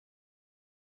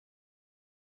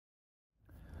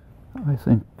I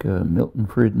think Milton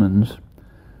Friedman's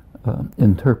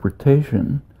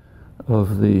interpretation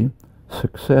of the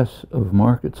success of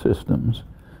market systems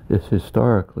is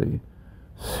historically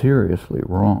seriously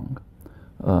wrong,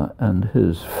 and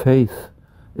his faith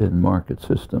in market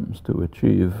systems to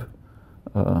achieve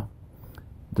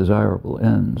desirable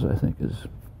ends, I think, is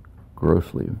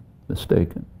grossly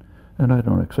mistaken. And I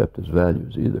don't accept his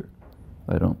values either.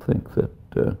 I don't think that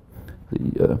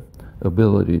the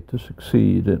ability to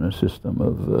succeed in a system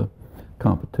of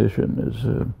competition is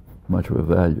much of a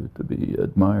value to be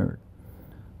admired.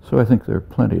 So I think there are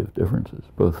plenty of differences,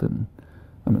 both in,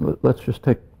 I mean, let's just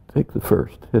take the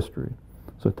first, history.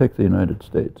 So take the United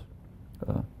States,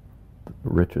 the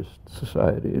richest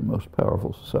society and most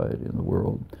powerful society in the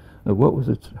world. What was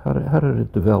its, how did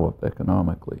it develop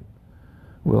economically?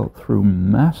 Well, through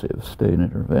massive state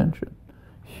intervention,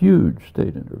 huge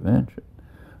state intervention.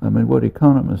 I mean, what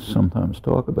economists sometimes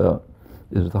talk about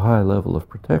is the high level of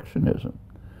protectionism,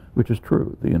 which is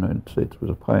true. The United States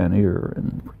was a pioneer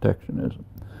in protectionism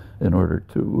in order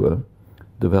to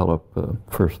develop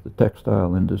first the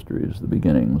textile industries, the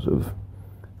beginnings of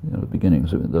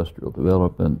industrial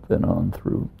development, then on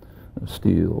through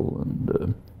steel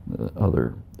and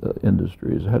other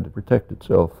industries. It had to protect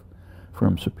itself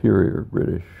from superior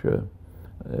British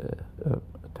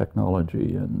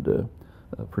technology and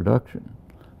production.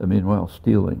 Meanwhile,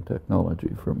 stealing technology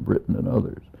from Britain and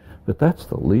others. But that's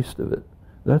the least of it.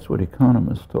 That's what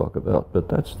economists talk about, but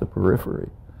that's the periphery.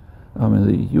 I mean,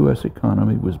 the U.S.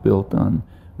 economy was built on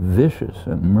vicious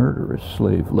and murderous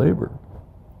slave labor.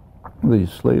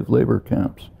 These slave labor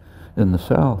camps in the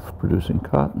South producing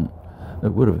cotton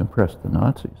that would have impressed the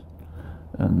Nazis.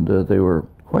 And they were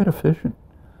quite efficient.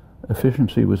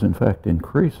 Efficiency was in fact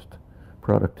increased.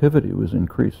 Productivity was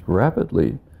increased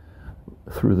rapidly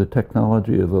through the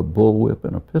technology of a bullwhip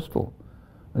and a pistol,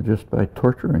 just by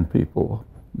torturing people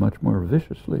much more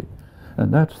viciously.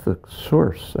 And that's the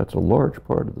source, that's a large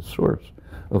part of the source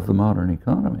of the modern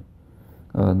economy.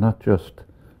 Not just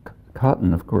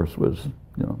cotton, of course, was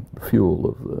the fuel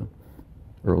of the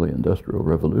early industrial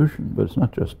revolution, but it's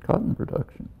not just cotton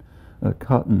production.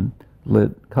 Cotton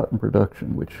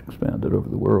production, which expanded over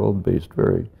the world, based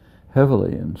very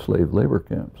heavily in slave labor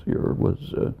camps here,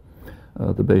 was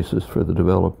the basis for the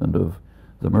development of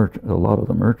a lot of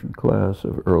the merchant class,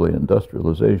 of early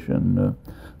industrialization.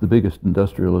 The biggest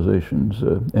industrializations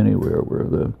anywhere were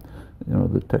the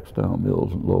textile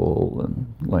mills in Lowell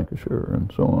and Lancashire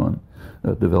and so on.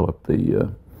 Developed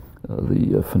the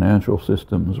financial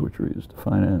systems which were used to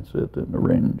finance it and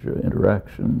arrange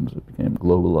interactions. It became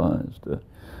globalized.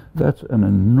 That's an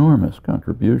enormous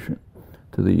contribution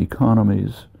to the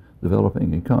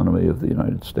developing economy of the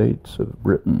United States, of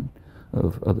Britain,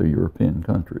 of other European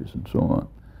countries, and so on.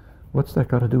 What's that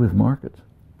got to do with markets?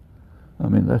 I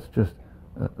mean, that's just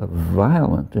a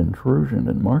violent intrusion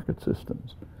in market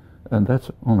systems, and that's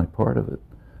only part of it.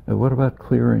 And what about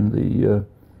clearing the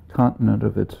continent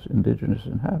of its indigenous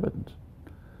inhabitants?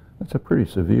 That's a pretty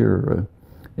severe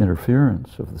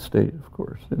interference of the state, of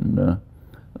course, in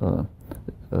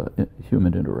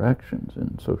human interactions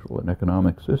in social and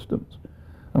economic systems.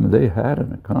 I mean, they had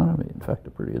an economy, in fact, a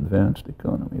pretty advanced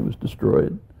economy. It was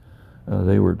destroyed.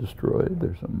 They were destroyed.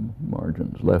 There's some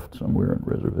margins left somewhere in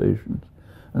reservations.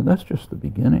 And that's just the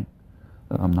beginning.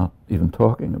 I'm not even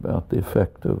talking about the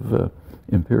effect of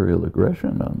imperial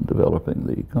aggression on developing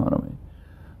the economy.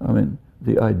 I mean,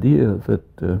 the idea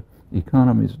that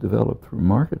economies develop through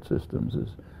market systems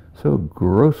is so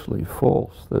grossly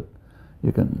false that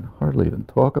you can hardly even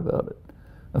talk about it.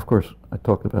 Of course, I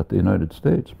talked about the United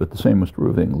States, but the same was true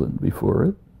of England before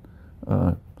it,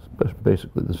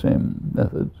 basically the same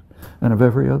methods, and of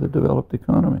every other developed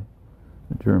economy.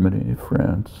 Germany,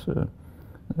 France,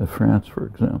 for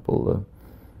example,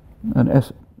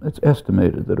 it's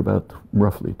estimated that about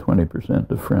roughly 20%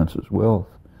 of France's wealth,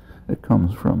 it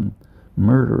comes from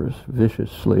murderous, vicious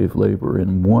slave labor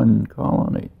in one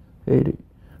colony, Haiti,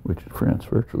 which France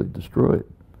virtually destroyed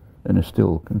and is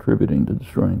still contributing to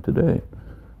destroying today.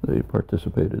 They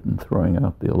participated in throwing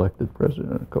out the elected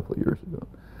president a couple of years ago.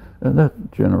 And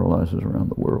that generalizes around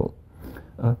the world.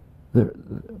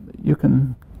 You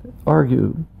can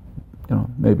argue,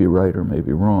 maybe right or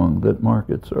maybe wrong, that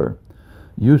markets are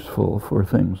useful for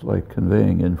things like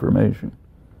conveying information.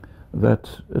 That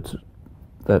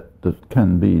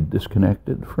can be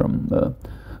disconnected from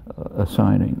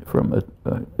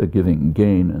giving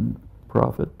gain and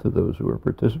profit to those who are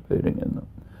participating in them.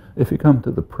 If you come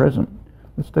to the present,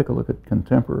 let's take a look at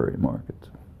contemporary markets.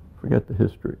 Forget the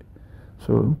history.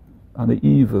 So on the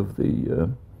eve of the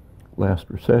last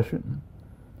recession,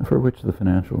 for which the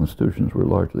financial institutions were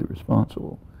largely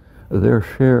responsible, their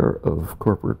share of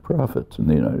corporate profits in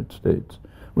the United States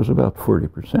was about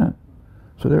 40%.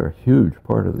 So they're a huge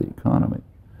part of the economy.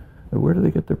 Where do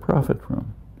they get their profit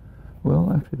from?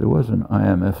 Well, actually, there was an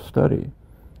IMF study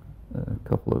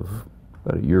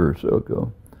about a year or so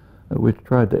ago, which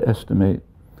tried to estimate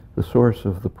the source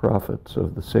of the profits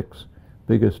of the 6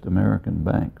 biggest American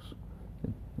banks,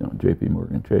 J.P.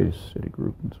 Morgan Chase,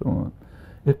 Citigroup, and so on.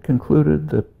 It concluded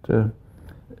that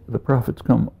the profits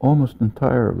come almost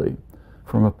entirely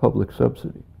from a public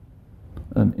subsidy,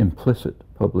 an implicit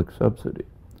public subsidy.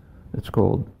 It's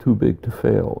called too big to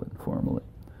fail informally,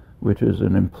 which is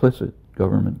an implicit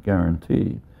government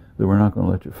guarantee that we're not going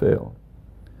to let you fail.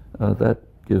 That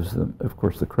gives them, of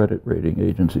course, the credit rating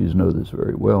agencies know this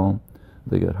very well.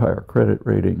 They get higher credit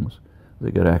ratings,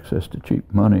 they get access to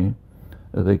cheap money,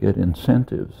 they get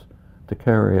incentives to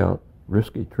carry out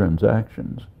risky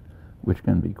transactions, which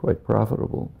can be quite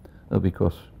profitable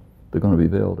because they're going to be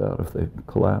bailed out if they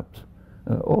collapse.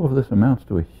 All of this amounts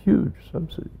to a huge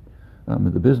subsidy.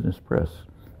 The business press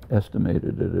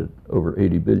estimated it at over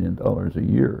 $80 billion a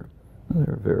year.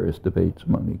 There are various debates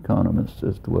among economists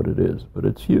as to what it is, but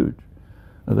it's huge.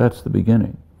 That's the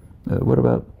beginning. What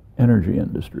about energy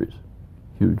industries?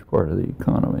 Huge part of the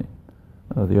economy.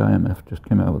 The IMF just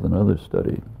came out with another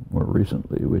study more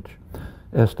recently, which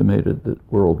estimated that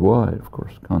worldwide, of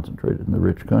course concentrated in the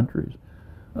rich countries,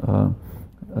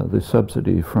 the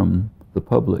subsidy from the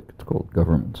public, it's called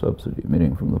government subsidy,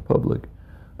 meaning from the public,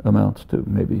 amounts to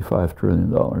maybe $5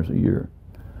 trillion a year.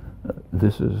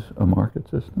 This is a market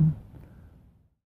system.